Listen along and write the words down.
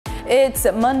It's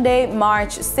Monday,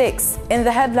 March 6. In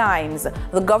the headlines,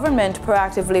 the government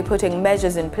proactively putting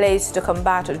measures in place to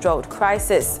combat a drought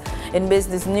crisis. In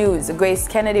business news, Grace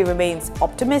Kennedy remains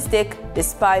optimistic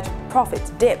despite profit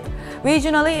dip.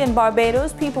 Regionally, in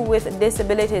Barbados, people with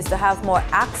disabilities to have more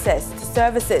access to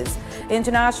services.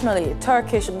 Internationally,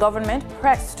 Turkish government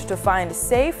pressed to find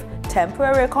safe,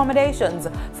 temporary accommodations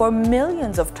for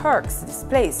millions of Turks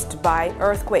displaced by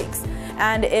earthquakes.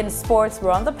 And in sports,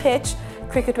 we're on the pitch.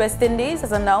 Cricket West Indies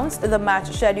has announced the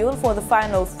match schedule for the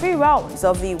final 3 rounds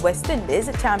of the West Indies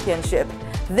Championship.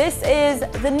 This is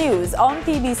the news on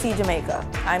PBC Jamaica.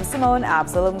 I'm Simone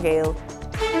Absalom Gale.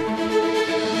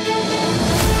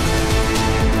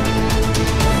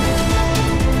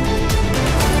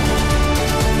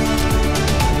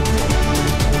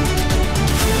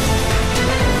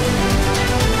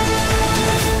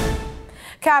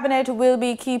 Cabinet will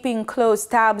be keeping close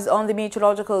tabs on the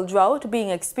meteorological drought being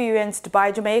experienced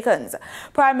by Jamaicans.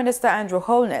 Prime Minister Andrew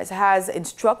Holness has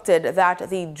instructed that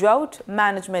the Drought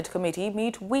Management Committee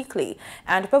meet weekly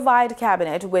and provide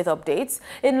Cabinet with updates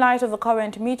in light of the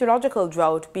current meteorological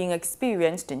drought being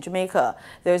experienced in Jamaica.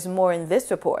 There's more in this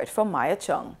report from Maya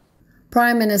Chung.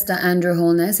 Prime Minister Andrew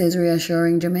Holness is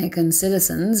reassuring Jamaican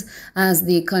citizens as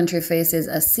the country faces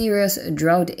a serious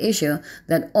drought issue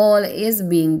that all is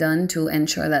being done to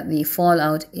ensure that the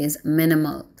fallout is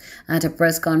minimal. At a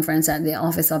press conference at the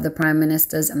office of the Prime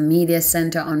Minister's Media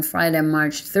Center on Friday,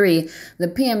 March 3, the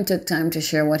PM took time to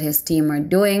share what his team are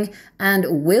doing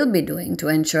and will be doing to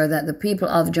ensure that the people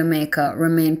of Jamaica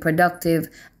remain productive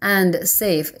and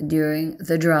safe during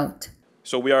the drought.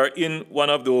 So we are in one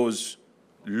of those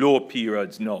low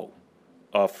periods now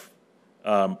of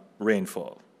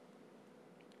rainfall.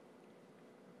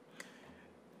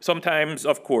 Sometimes,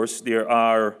 of course, there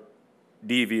are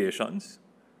deviations,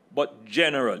 but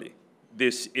generally,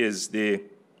 this is the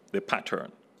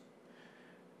pattern.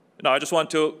 Now, I just want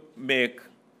to make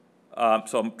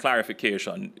some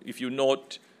clarification. If you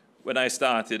note, when I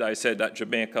started, I said that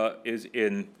Jamaica is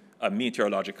in a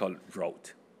meteorological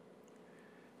drought.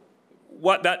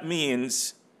 What that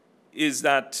means is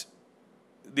that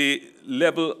the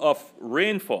level of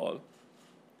rainfall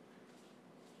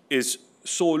is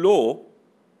so low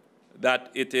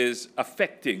that it is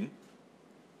affecting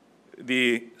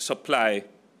the supply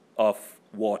of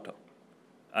water.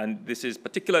 And this is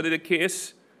particularly the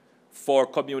case for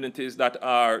communities that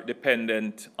are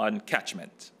dependent on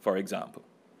catchment, for example.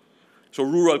 So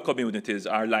rural communities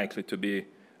are likely to be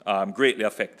greatly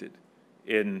affected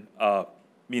in a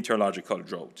meteorological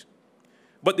drought.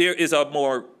 But there is a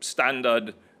more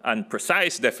standard and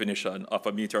precise definition of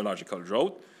a meteorological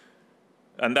drought,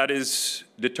 and that is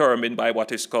determined by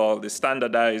what is called the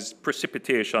Standardized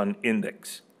Precipitation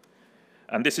Index.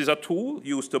 And this is a tool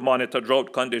used to monitor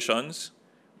drought conditions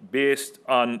based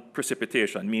on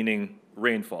precipitation, meaning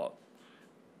rainfall.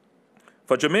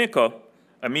 For Jamaica,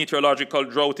 a meteorological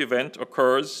drought event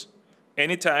occurs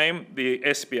anytime the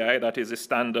SPI, that is the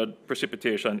Standard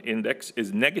Precipitation Index,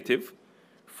 is negative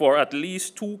for at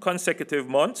least 2 consecutive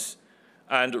months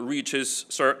and reaches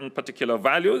certain particular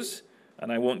values.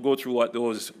 And I won't go through what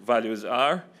those values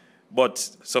are, but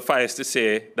suffice to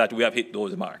say that we have hit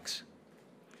those marks.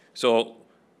 So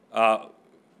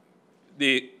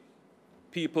the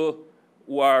people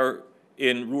who are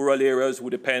in rural areas who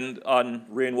depend on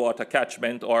rainwater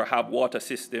catchment or have water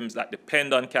systems that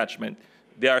depend on catchment,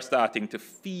 they are starting to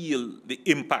feel the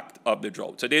impact of the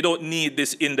drought. So they don't need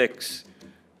this index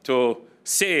to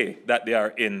say that they are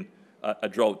in a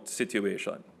drought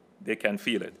situation. They can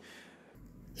feel it.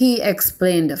 He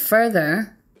explained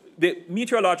further. The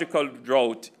meteorological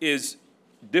drought is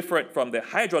different from the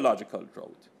hydrological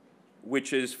drought,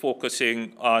 which is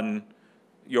focusing on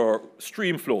your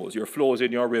stream flows, your flows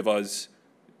in your rivers,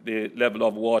 the level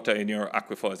of water in your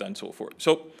aquifers, and so forth.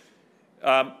 So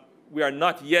we are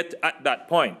not yet at that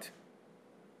point.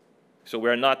 So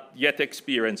we're not yet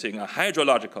experiencing a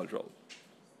hydrological drought.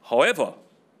 However,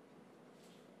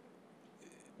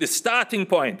 the starting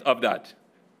point of that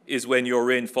is when your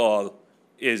rainfall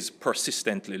is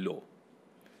persistently low.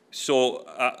 So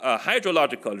a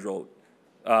hydrological drought,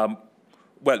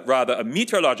 well, rather a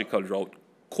meteorological drought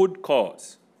could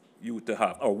cause you to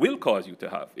have, or will cause you to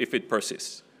have, if it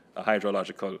persists, a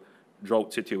hydrological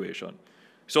drought situation.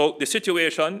 So the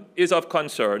situation is of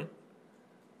concern,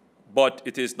 but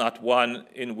it is not one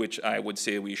in which I would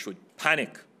say we should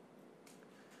panic.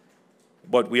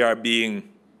 But we are being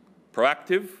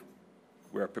proactive,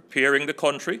 we are preparing the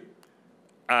country,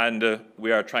 and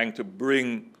we are trying to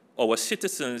bring our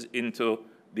citizens into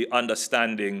the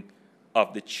understanding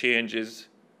of the changes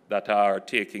that are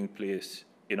taking place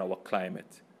in our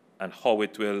climate and how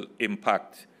it will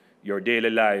impact your daily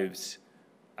lives,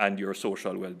 and your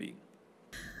social well-being.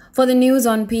 For the news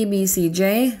on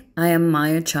PBCJ, I am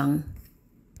Maya Chung.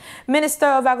 Minister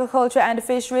of Agriculture and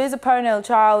Fisheries, Pernell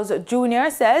Charles Jr.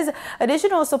 says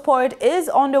additional support is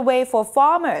on the way for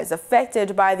farmers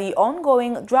affected by the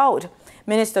ongoing drought.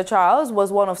 Minister Charles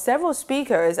was one of several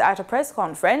speakers at a press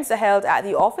conference held at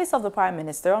the office of the Prime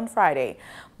Minister on Friday.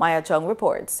 Maya Chung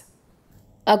reports.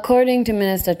 According to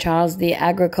Minister Charles, the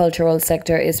agricultural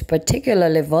sector is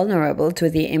particularly vulnerable to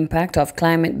the impact of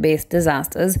climate-based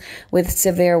disasters, with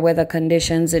severe weather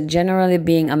conditions generally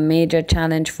being a major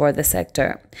challenge for the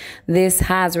sector. This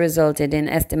has resulted in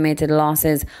estimated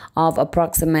losses of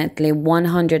approximately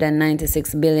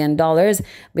 $196 billion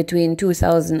between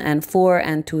 2004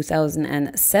 and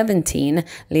 2017,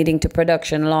 leading to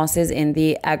production losses in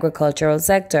the agricultural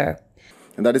sector.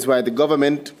 And that is why the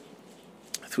government,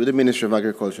 through the Ministry of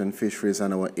Agriculture and Fisheries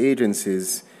and our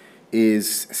agencies,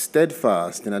 is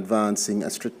steadfast in advancing a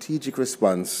strategic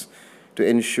response to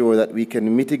ensure that we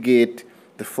can mitigate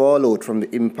the fallout from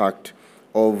the impact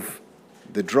of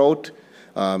the drought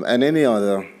and any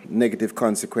other negative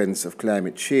consequence of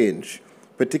climate change,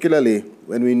 particularly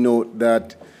when we note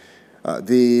that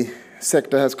the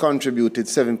sector has contributed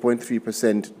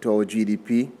 7.3% to our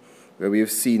GDP, where we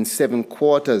have seen 7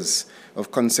 quarters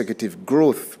of consecutive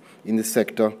growth in the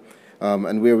sector,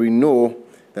 and where we know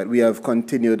that we have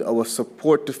continued our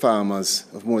support to farmers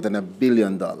of more than $1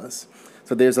 billion.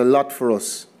 So there's a lot for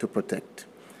us to protect.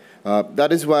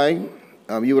 That is why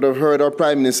you would have heard our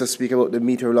Prime Minister speak about the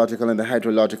meteorological and the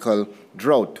hydrological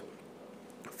drought.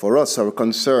 For us, our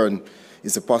concern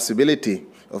is the possibility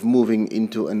of moving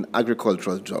into an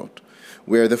agricultural drought,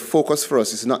 where the focus for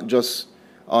us is not just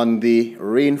on the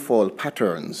rainfall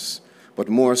patterns, but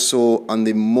more so on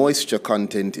the moisture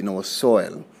content in our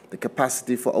soil, the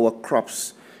capacity for our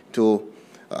crops to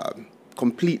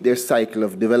complete their cycle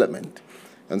of development.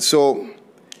 And so,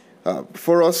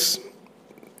 for us,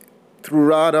 through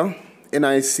RADA,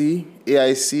 NIC,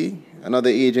 AIC, and other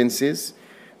agencies,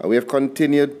 we have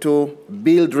continued to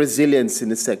build resilience in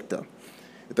the sector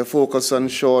with a focus on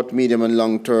short, medium, and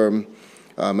long-term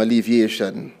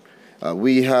alleviation.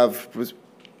 We have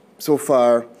so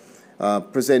far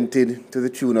presented to the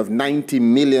tune of $90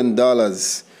 million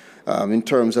in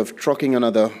terms of trucking and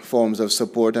other forms of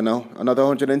support, and now another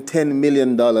 $110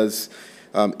 million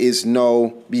is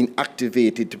now being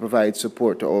activated to provide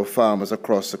support to our farmers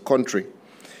across the country.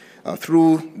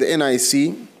 Through the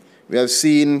NIC, we have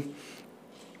seen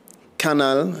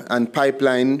canal and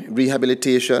pipeline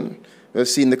rehabilitation. We have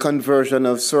seen the conversion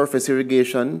of surface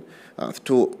irrigation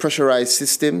to pressurized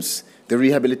systems, the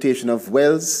rehabilitation of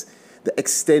wells, the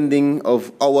extending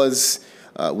of hours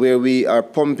where we are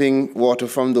pumping water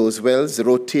from those wells, the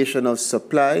rotation of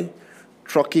supply,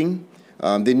 trucking,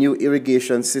 the new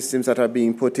irrigation systems that are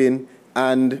being put in,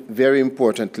 and very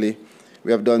importantly,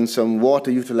 we have done some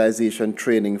water utilization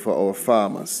training for our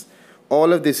farmers.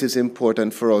 All of this is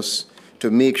important for us to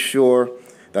make sure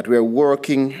that we're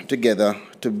working together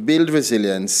to build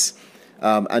resilience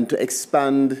and to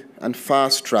expand and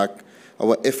fast-track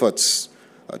our efforts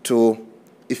to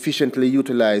efficiently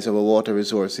utilize our water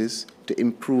resources, to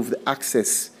improve the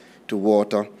access to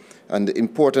water, and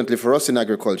importantly for us in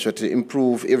agriculture, to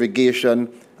improve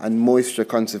irrigation and moisture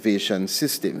conservation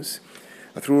systems.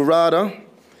 Through RADA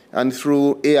and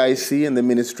through AIC and the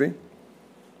ministry,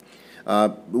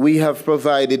 we have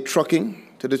provided trucking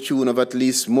to the tune of at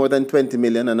least more than $20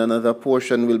 million, and another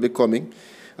portion will be coming.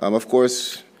 Of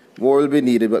course, more will be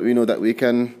needed, but we know that we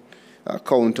can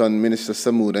count on Minister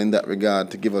Samuda in that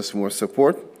regard to give us more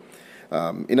support.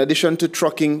 In addition to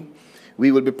trucking,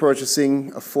 we will be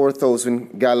purchasing a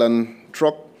 4,000-gallon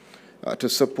truck to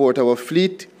support our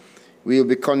fleet. We will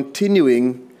be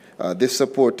continuing this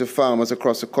support to farmers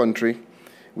across the country.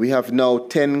 We have now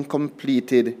 10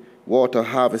 completed water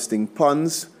harvesting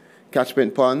ponds,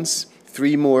 catchment ponds,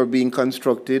 3 more being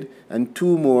constructed, and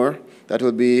 2 more that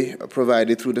will be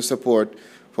provided through the support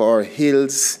for our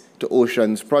Hills to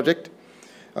Oceans project.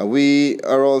 We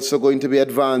are also going to be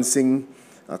advancing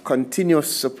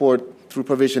continuous support through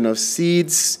provision of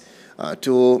seeds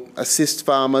to assist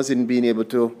farmers in being able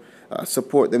to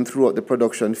support them throughout the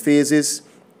production phases.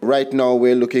 Right now,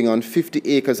 we're looking on 50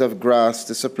 acres of grass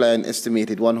to supply an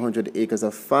estimated 100 acres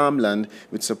of farmland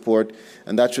with support,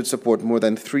 and that should support more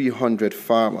than 300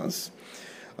 farmers.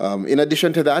 In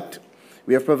addition to that,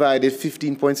 we have provided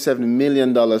 $15.7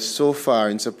 million so far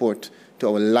in support to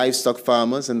our livestock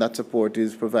farmers, and that support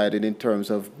is provided in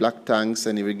terms of black tanks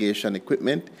and irrigation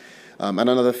equipment. And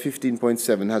another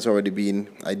 15.7 has already been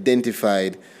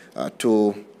identified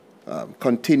to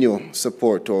continue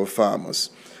support to our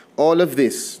farmers. All of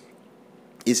this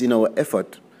is in our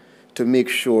effort to make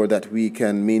sure that we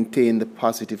can maintain the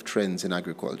positive trends in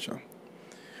agriculture.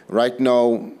 Right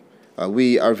now,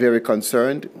 we are very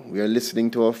concerned. We are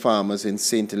listening to our farmers in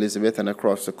St. Elizabeth and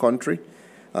across the country,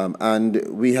 and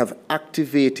we have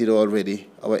activated already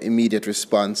our immediate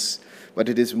response. But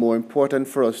it is more important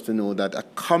for us to know that a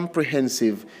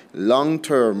comprehensive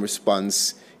long-term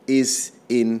response is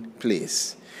in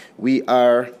place. We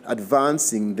are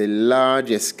advancing the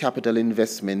largest capital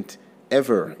investment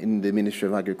ever in the Ministry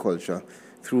of Agriculture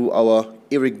through our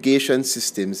irrigation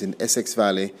systems in Essex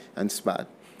Valley and SPAD,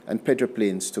 and Pedro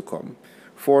Plains to come.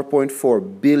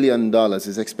 $4.4 billion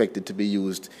is expected to be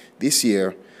used this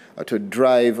year to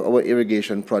drive our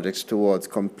irrigation projects towards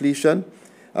completion,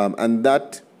 and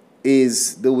that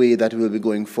is the way that we'll be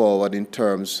going forward in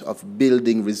terms of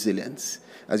building resilience.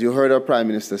 As you heard our Prime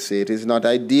Minister say, it is not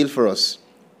ideal for us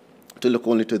to look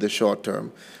only to the short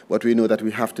term, but we know that we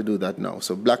have to do that now.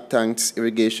 So black tanks,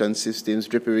 irrigation systems,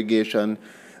 drip irrigation,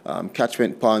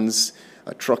 catchment ponds,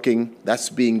 trucking,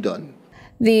 that's being done.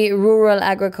 The Rural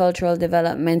Agricultural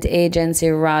Development Agency,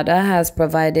 RADA, has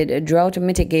provided drought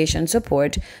mitigation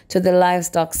support to the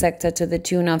livestock sector to the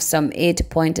tune of some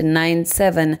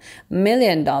 $8.97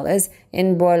 million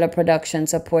in broiler production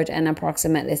support and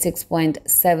approximately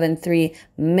 $6.73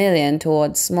 million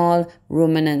towards small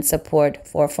ruminant support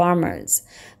for farmers.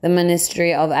 The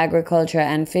Ministry of Agriculture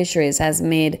and Fisheries has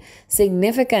made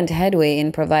significant headway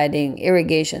in providing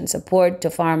irrigation support to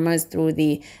farmers through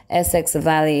the Essex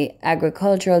Valley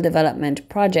Agricultural Development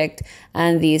Project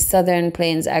and the Southern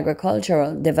Plains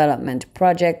Agricultural Development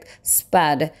Project,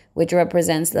 SPAD, which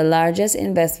represents the largest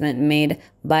investment made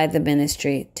by the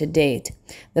ministry to date.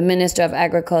 The Minister of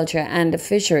Agriculture and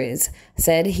Fisheries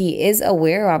said he is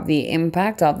aware of the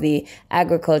impact of the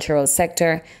agricultural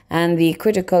sector and the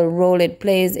critical role it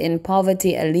plays in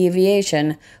poverty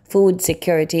alleviation, food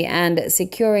security, and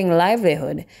securing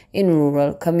livelihood in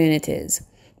rural communities.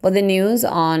 For the news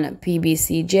on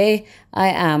PBCJ, I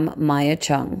am Maya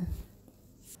Chung.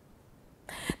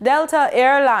 Delta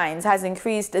Airlines has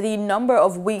increased the number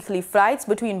of weekly flights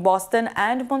between Boston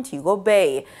and Montego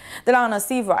Bay. Delana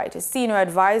Seavright, senior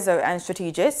advisor and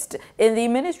strategist in the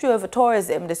Ministry of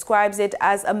Tourism, describes it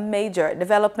as a major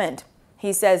development.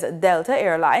 He says Delta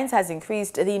Airlines has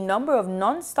increased the number of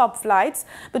non-stop flights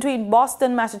between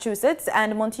Boston, Massachusetts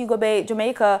and Montego Bay,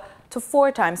 Jamaica to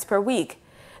 4 times per week.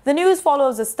 The news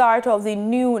follows the start of the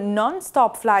new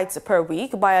non-stop flights per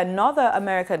week by another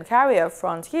American carrier,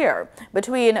 Frontier,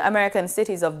 between American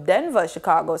cities of Denver,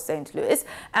 Chicago, St. Louis,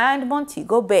 and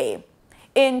Montego Bay.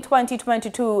 In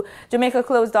 2022, Jamaica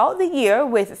closed out the year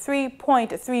with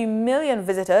 3.3 million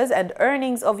visitors and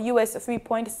earnings of US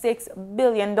 $3.6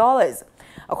 billion.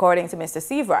 According to Mr.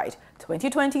 Seavright,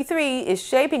 2023 is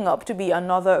shaping up to be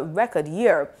another record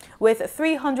year, with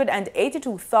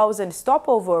 382,000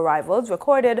 stopover arrivals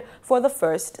recorded for the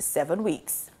first 7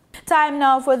 weeks. Time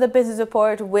now for the business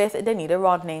report with Danita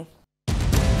Rodney.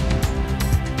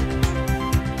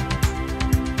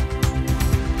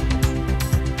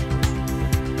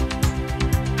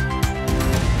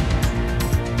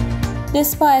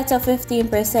 Despite a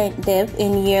 15% dip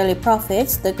in yearly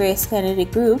profits, the Grace Kennedy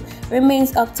Group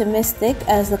remains optimistic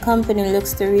as the company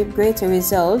looks to reap greater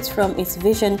results from its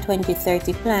Vision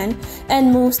 2030 plan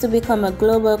and moves to become a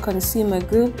global consumer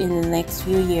group in the next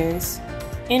few years.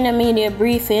 In a media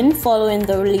briefing following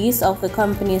the release of the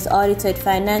company's audited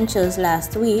financials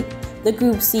last week, the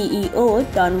group's CEO,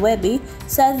 Don Webby,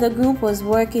 said the group was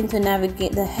working to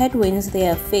navigate the headwinds they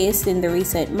have faced in the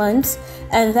recent months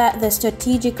and that the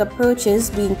strategic approaches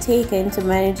being taken to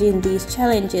managing these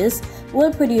challenges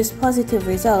will produce positive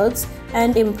results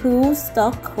and improve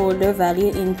stockholder value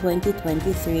in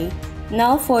 2023.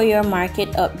 Now for your market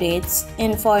updates.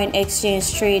 In foreign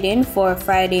exchange trading for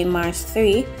Friday, March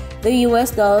 3, the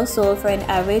US dollar sold for an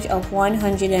average of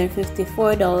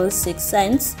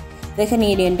 $154.06. The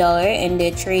Canadian dollar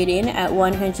ended trading at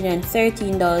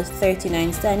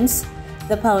 $113.39.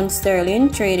 The pound sterling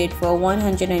traded for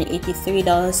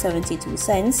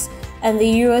 $183.72, and the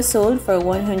euro sold for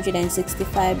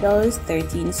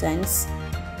 $165.13.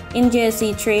 In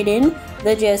JSE trading,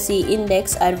 the JSE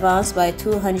index advanced by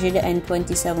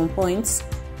 227 points.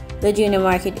 The junior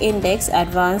market index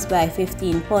advanced by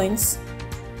 15 points.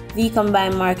 The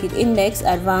combined market index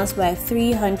advanced by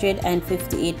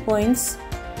 358 points.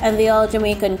 And the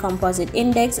All-Jamaican Composite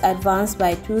Index advanced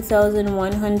by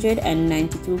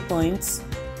 2,192 points.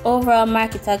 Overall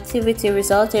market activity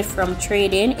resulted from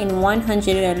trading in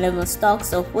 111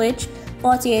 stocks, of which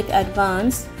 48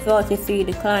 advanced, 43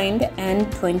 declined,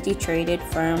 and 20 traded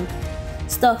firm.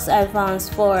 Stocks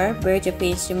advanced for Berger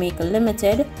Paints Jamaica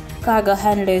Limited, Cargo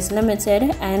Handlers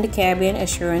Limited, and Caribbean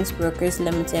Assurance Brokers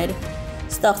Limited.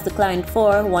 Stocks declined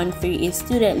for 138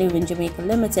 Student Living Jamaica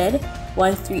Limited,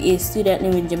 138 Student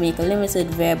Living Jamaica Limited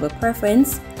Variable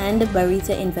Preference, and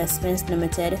Barita Investments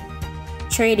Limited.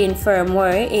 Trading firm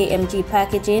were AMG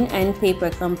Packaging and Paper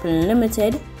Company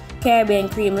Limited, Caribbean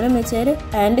Cream Limited,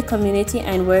 and Community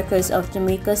and Workers of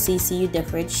Jamaica CCU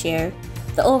Deferred Share.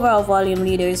 The overall volume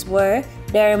leaders were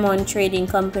Diamond Trading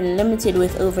Company Limited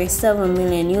with over 7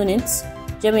 million units,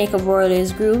 Jamaica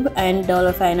Broilers Group, and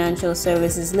Dollar Financial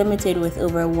Services Limited with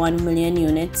over 1 million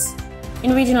units.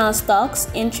 In regional stocks,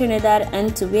 in Trinidad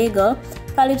and Tobago,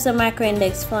 Calypso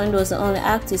Microindex Fund was the only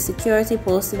active security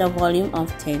posting a volume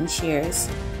of 10 shares.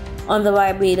 On the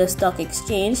Barbados Stock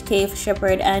Exchange, Cave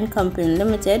Shepherd and Company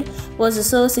Limited was the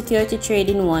sole security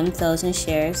trading 1,000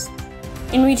 shares.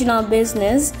 In regional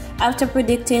business, after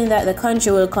predicting that the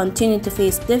country will continue to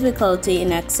face difficulty in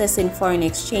accessing foreign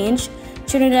exchange,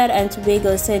 Trinidad and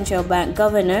Tobago Central Bank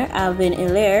Governor Alvin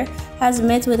Hilaire has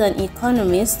met with an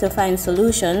economist to find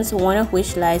solutions, one of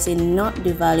which lies in not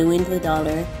devaluing the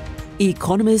dollar.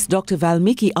 Economist Dr.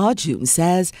 Valmiki Arjun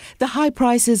says the high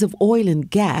prices of oil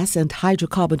and gas and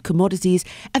hydrocarbon commodities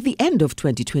at the end of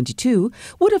 2022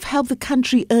 would have helped the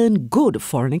country earn good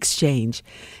foreign exchange.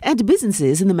 And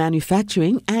businesses in the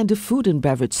manufacturing and food and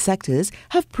beverage sectors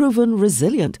have proven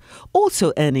resilient,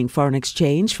 also earning foreign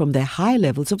exchange from their high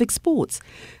levels of exports.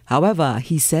 However,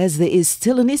 he says there is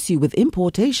still an issue with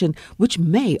importation which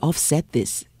may offset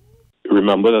this.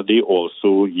 Remember that they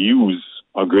also use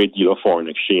a great deal of foreign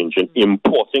exchange in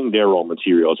importing their raw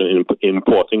materials and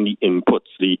importing the inputs,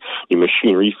 the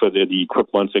machinery for the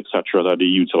equipment, etc., that they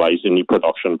utilize in the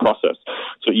production process.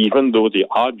 So even though they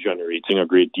are generating a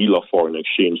great deal of foreign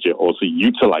exchange, they're also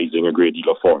utilizing a great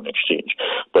deal of foreign exchange.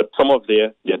 But some of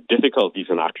their difficulties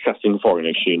in accessing foreign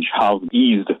exchange have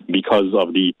eased because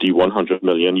of the $100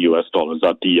 million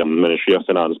that the Ministry of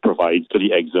Finance provides to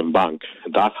the Exim Bank.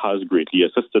 That has greatly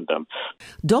assisted them.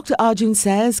 Dr. Arjun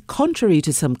says, contrary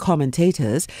to some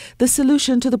commentators, the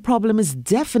solution to the problem is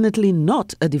definitely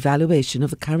not a devaluation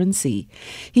of the currency.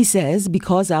 He says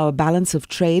because our balance of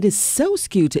trade is so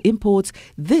skewed to imports,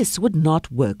 this would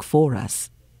not work for us.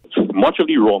 Much of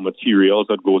the raw materials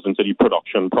that goes into the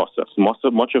production process,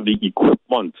 much of the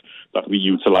equipment that we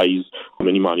utilize in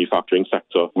the manufacturing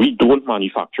sector, we don't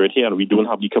manufacture it here, and we don't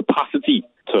have the capacity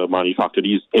to manufacture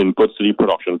these inputs to the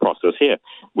production process here.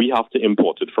 We have to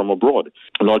import it from abroad.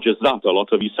 Not just that, a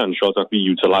lot of essentials that we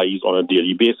utilize on a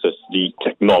daily basis, the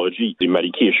technology, the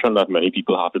medication that many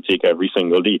people have to take every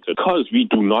single day, because we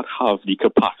do not have the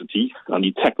capacity and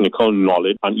the technical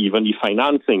knowledge and even the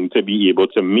financing to be able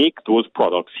to make those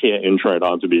products here in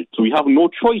Trinidad and Tobago. So we have no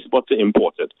choice but to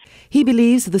import it. He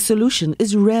believes the solution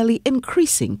is really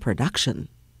increasing production.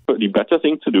 The better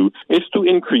thing to do is to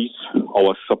increase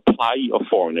our supply of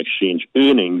foreign exchange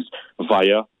earnings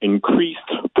via increased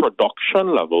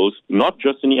production levels, not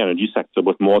just in the energy sector,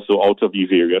 but more so out of the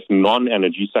various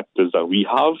non-energy sectors that we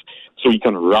have, so we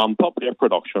can ramp up their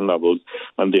production levels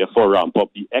and therefore ramp up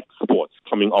the exports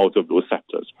coming out of those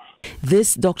sectors.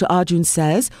 This, Dr. Arjun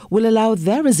says, will allow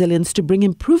their resilience to bring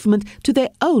improvement to their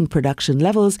own production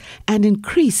levels and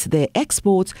increase their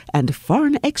exports and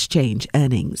foreign exchange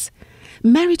earnings.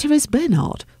 Mary-Therese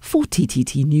Bernard for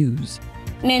TTT News.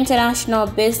 In international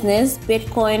business,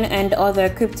 Bitcoin and other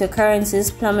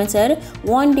cryptocurrencies plummeted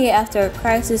one day after a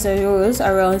crisis arose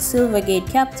around Silvergate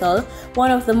Capital, one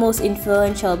of the most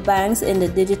influential banks in the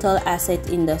digital asset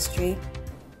industry.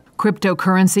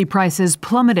 Cryptocurrency prices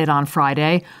plummeted on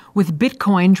Friday, with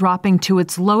Bitcoin dropping to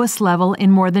its lowest level in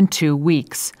more than 2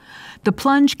 weeks. The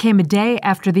plunge came a day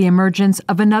after the emergence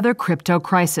of another crypto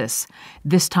crisis,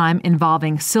 this time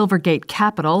involving Silvergate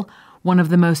Capital, one of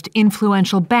the most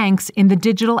influential banks in the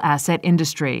digital asset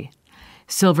industry.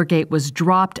 Silvergate was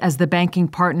dropped as the banking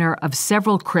partner of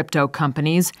several crypto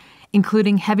companies,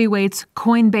 including heavyweights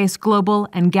Coinbase Global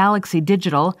and Galaxy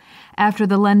Digital, after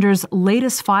the lender's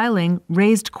latest filing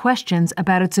raised questions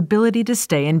about its ability to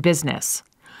stay in business.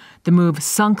 The move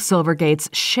sunk Silvergate's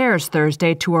shares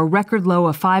Thursday to a record low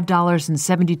of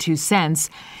 $5.72,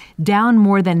 down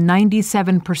more than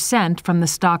 97% from the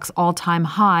stock's all-time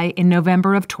high in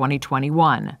November of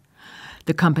 2021.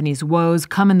 The company's woes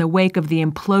come in the wake of the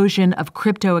implosion of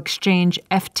crypto exchange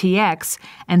FTX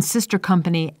and sister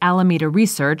company Alameda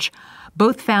Research,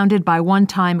 both founded by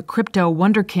one-time crypto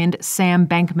wunderkind Sam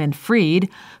Bankman-Fried,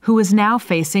 who is now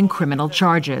facing criminal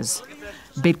charges.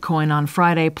 Bitcoin on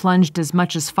Friday plunged as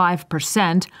much as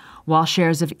 5%, while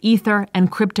shares of Ether and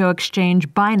crypto exchange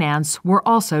Binance were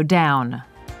also down.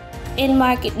 In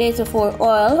market data for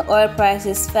oil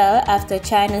prices fell after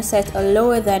China set a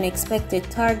lower than expected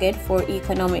target for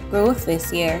economic growth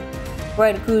this year.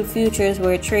 Brent crude futures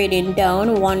were trading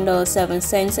down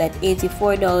 $1.07 at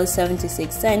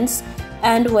 $84.76,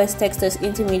 and West Texas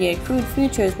Intermediate crude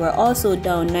futures were also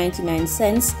down 99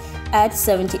 cents at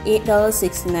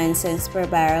 $78.69 per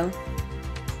barrel.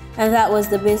 And that was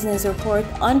the business report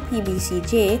on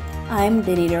PBCJ. I'm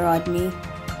Denita Rodney.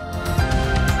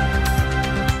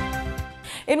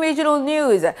 In regional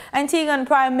news, Antiguan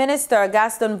Prime Minister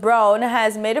Gaston Brown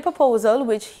has made a proposal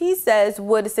which he says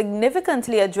would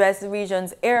significantly address the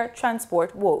region's air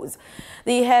transport woes.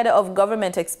 The head of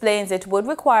government explains it would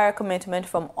require commitment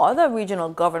from other regional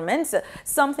governments,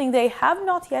 something they have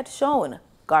not yet shown.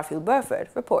 Garfield Burford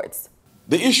reports.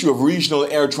 The issue of regional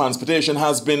air transportation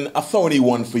has been a thorny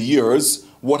one for years.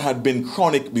 What had been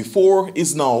chronic before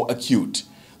is now acute.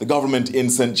 The government in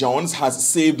St. John's has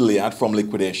saved Liat from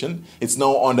liquidation. It's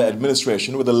now under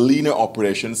administration with a leaner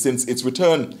operation since its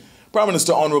return. Prime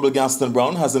Minister Honorable Gaston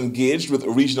Brown has engaged with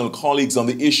regional colleagues on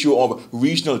the issue of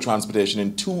regional transportation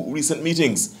in 2 recent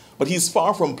meetings, but he's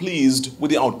far from pleased with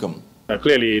the outcome.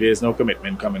 Clearly, there's no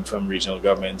commitment coming from regional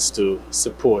governments to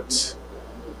support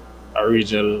a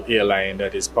regional airline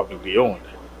that is publicly owned.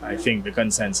 I think the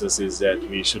consensus is that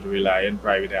we should rely on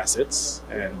private assets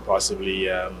and possibly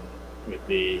with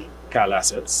the CAL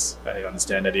assets. I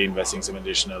understand that they're investing some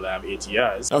additional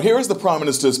ATRs. Now here is the Prime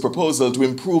Minister's proposal to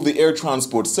improve the air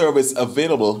transport service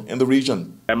available in the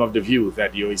region. I'm of the view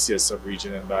that the OECS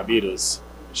sub-region in Barbados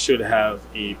should have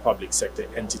a public sector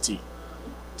entity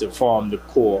to form the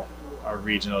core of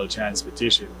regional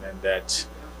transportation, and that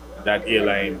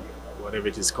airline, whatever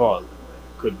it is called,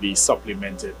 could be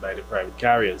supplemented by the private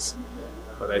carriers.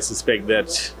 But I suspect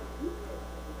that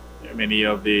many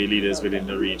of the leaders within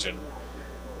the region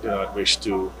do not wish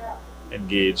to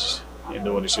engage in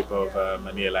the ownership of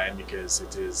an airline because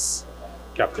it is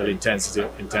capital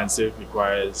intensive,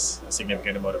 requires a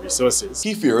significant amount of resources.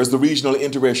 He fears the regional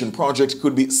integration project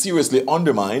could be seriously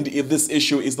undermined if this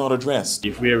issue is not addressed.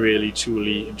 If we are really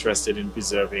truly interested in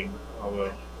preserving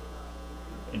our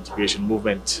integration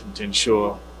movement and to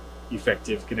ensure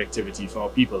effective connectivity for our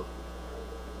people,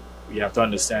 we have to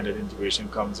understand that integration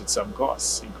comes with some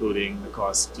costs, including the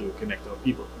cost to connect our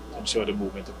people, to ensure the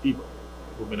movement of people,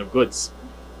 movement of goods.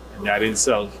 And that in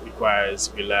itself requires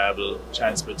reliable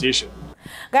transportation.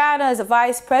 Guyana's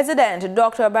Vice President,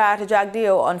 Dr. Bharata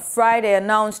Jagdeo, on Friday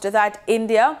announced that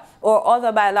India or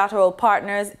other bilateral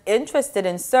partners interested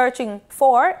in searching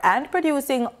for and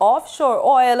producing offshore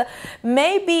oil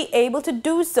may be able to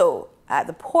do so at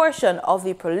the portion of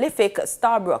the prolific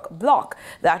Stabroek block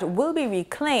that will be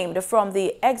reclaimed from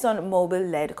the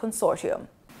ExxonMobil-led consortium.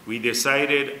 We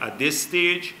decided at this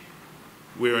stage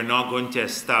we are not going to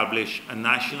establish a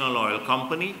national oil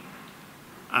company,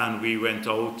 and we went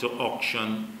out to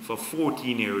auction for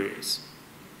 14 areas.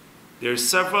 There are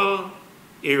several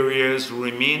areas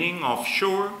remaining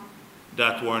offshore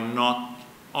that were not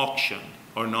auctioned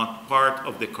or not part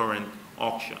of the current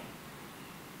auction.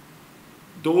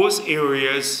 Those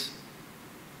areas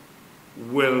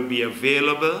will be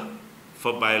available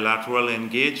for bilateral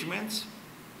engagements.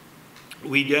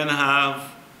 We then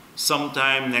have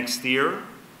sometime next year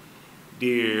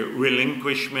the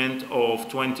relinquishment of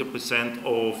 20%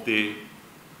 of the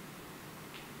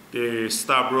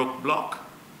Stabroek block,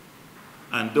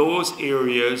 and those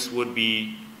areas would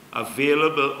be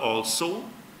available also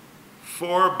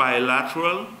for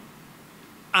bilateral,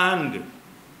 and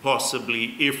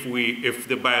possibly if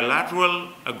the bilateral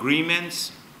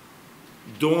agreements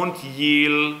don't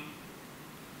yield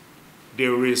the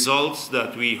results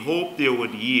that we hope they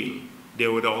would yield, they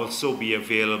would also be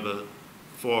available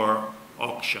for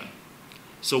auction.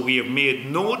 So we have made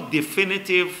no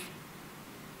definitive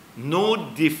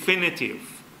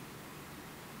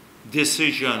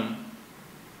decision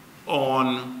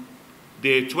on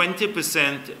the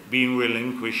 20% being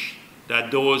relinquished, that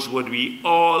those would be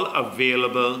all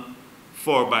available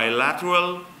for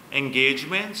bilateral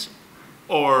engagements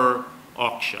or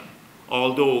auction,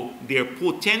 although they're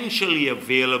potentially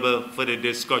available for the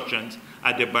discussions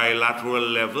at the bilateral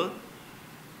level,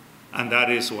 and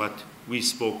that is what we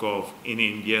spoke of in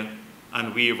India,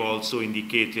 and we have also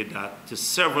indicated that to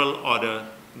several other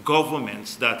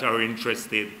governments that are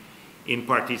interested in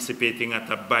participating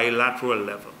at a bilateral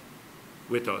level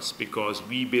with us, because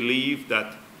we believe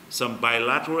that some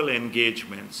bilateral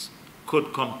engagements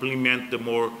could complement the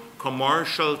more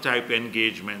commercial type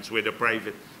engagements with the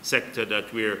private sector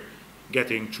that we're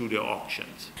getting through the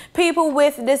auctions. People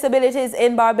with disabilities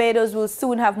in Barbados will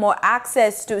soon have more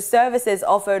access to services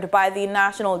offered by the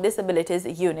National Disabilities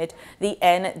Unit, the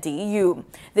NDU.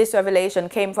 This revelation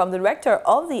came from the director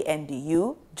of the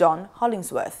NDU, John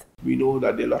Hollingsworth. We know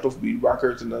that there are a lot of weed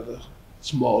whackers and other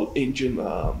small engine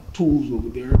tools over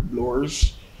there,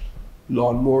 blowers,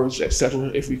 lawnmowers,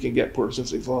 etc. If we can get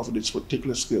persons involved in this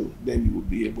particular skill, then we will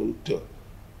be able to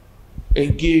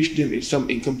engage them in some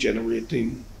income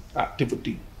generating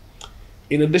activity.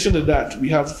 In addition to that, we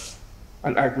have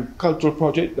an agricultural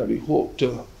project that we hope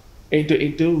to enter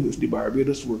into with the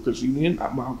Barbados Workers Union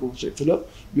at Margot St. Philip,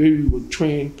 where we will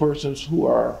train persons who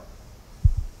are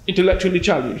intellectually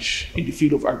challenged in the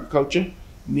field of agriculture,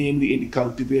 namely in the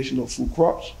cultivation of food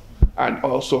crops and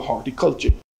also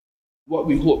horticulture. What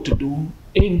we hope to do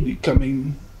in the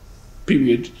coming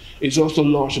period is also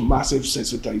launch a massive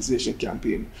sensitization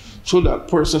campaign so that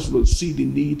persons will see the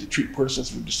need to treat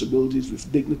persons with disabilities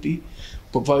with dignity,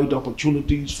 provide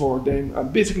opportunities for them,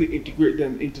 and basically integrate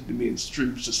them into the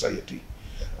mainstream society.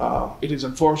 It is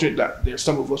unfortunate that there's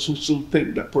some of us who still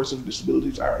think that persons with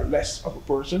disabilities are less of a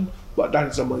person, but that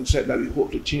is a mindset that we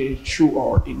hope to change through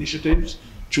our initiatives,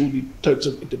 through the types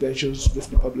of interventions with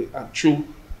the public, and through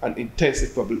an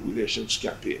intensive public relations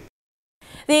campaign.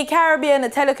 The Caribbean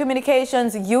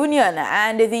Telecommunications Union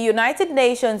and the United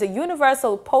Nations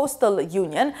Universal Postal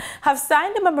Union have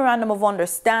signed a memorandum of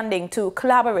understanding to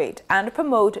collaborate and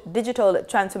promote digital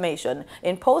transformation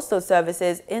in postal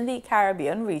services in the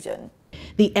Caribbean region.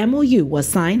 The MOU was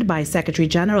signed by Secretary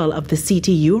General of the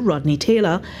CTU, Rodney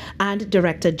Taylor, and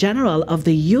Director General of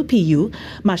the UPU,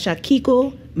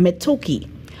 Mashakiko Metoki.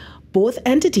 Both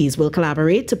entities will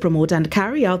collaborate to promote and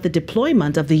carry out the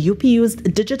deployment of the UPU's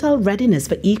digital readiness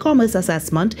for e-commerce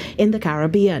assessment in the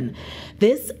Caribbean.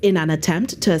 This in an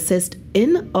attempt to assist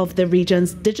in of the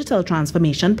region's digital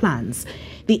transformation plans.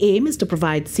 The aim is to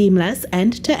provide seamless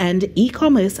end-to-end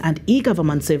e-commerce and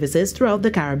e-government services throughout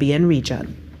the Caribbean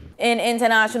region. In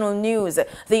international news,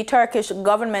 the Turkish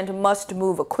government must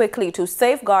move quickly to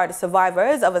safeguard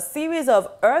survivors of a series of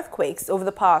earthquakes over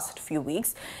the past few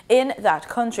weeks in that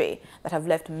country that have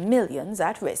left millions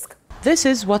at risk. This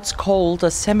is what's called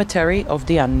a cemetery of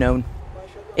the unknown.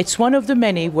 It's one of the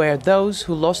many where those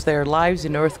who lost their lives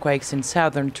in earthquakes in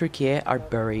southern Turkey are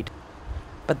buried.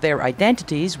 But their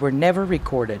identities were never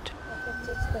recorded.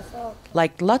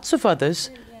 Like lots of others,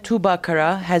 Tuba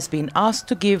Kara has been asked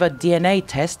to give a DNA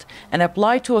test and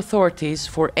apply to authorities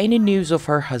for any news of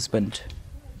her husband.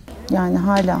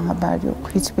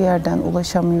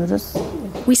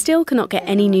 We still cannot get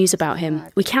any news about him.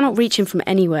 We cannot reach him from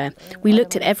anywhere. We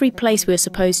looked at every place we were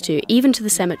supposed to, even to the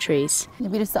cemeteries. I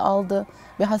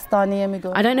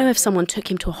don't know if someone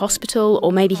took him to a hospital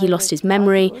or maybe he lost his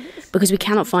memory, because we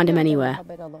cannot find him anywhere.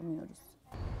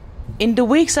 In the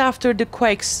weeks after the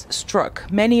quakes struck,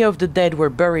 many of the dead were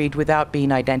buried without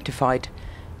being identified.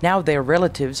 Now their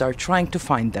relatives are trying to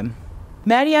find them.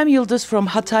 Meryem Yıldız from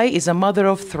Hatay is a mother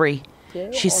of 3.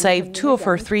 She saved 2 of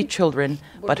her 3 children,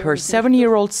 but her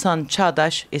 7-year-old son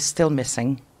Çağdaş is still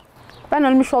missing.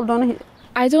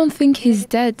 I don't think he's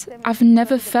dead. I've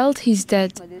never felt he's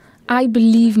dead. I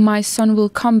believe my son will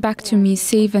come back to me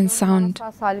safe and sound.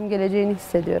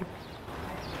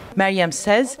 Meryem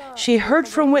says she heard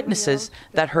from witnesses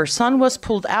that her son was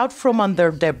pulled out from under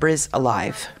debris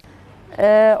alive.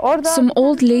 Some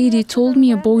old lady told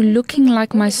me a boy looking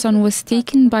like my son was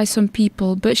taken by some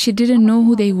people, but she didn't know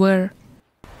who they were.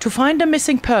 To find a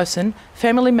missing person,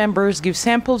 family members give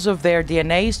samples of their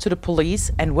DNAs to the police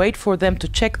and wait for them to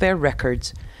check their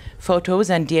records. Photos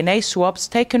and DNA swabs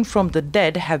taken from the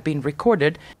dead have been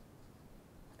recorded.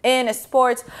 In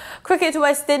sports, Cricket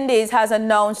West Indies has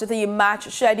announced the match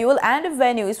schedule and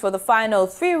venues for the final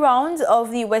 3 rounds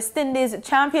of the West Indies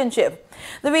Championship,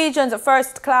 the region's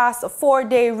first-class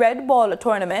 4-day red ball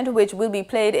tournament, which will be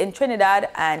played in Trinidad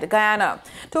and Guyana.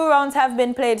 2 rounds have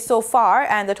been played so far,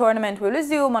 and the tournament will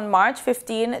resume on March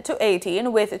 15 to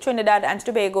 18, with Trinidad and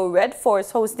Tobago Red Force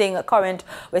hosting current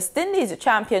West Indies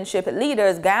Championship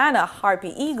leaders Guyana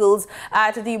Harpy Eagles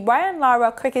at the Brian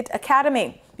Lara Cricket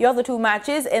Academy. The other 2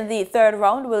 matches in the 3rd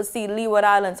round will see Leeward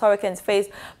Islands Hurricanes face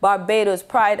Barbados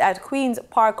Pride at Queen's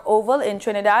Park Oval in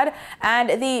Trinidad, and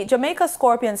the Jamaica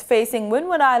Scorpions facing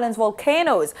Windward Islands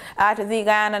Volcanoes at the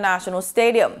Guyana National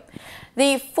Stadium.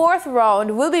 The 4th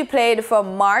round will be played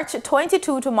from March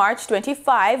 22 to March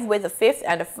 25, with the 5th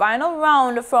and final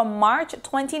round from March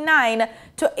 29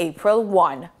 to April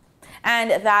 1.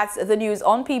 And that's the news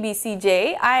on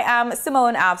PBCJ. I am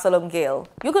Simone Absalom Gill.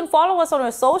 You can follow us on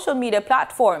our social media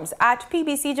platforms at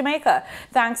PBCJamaica.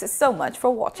 Thanks so much for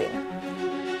watching.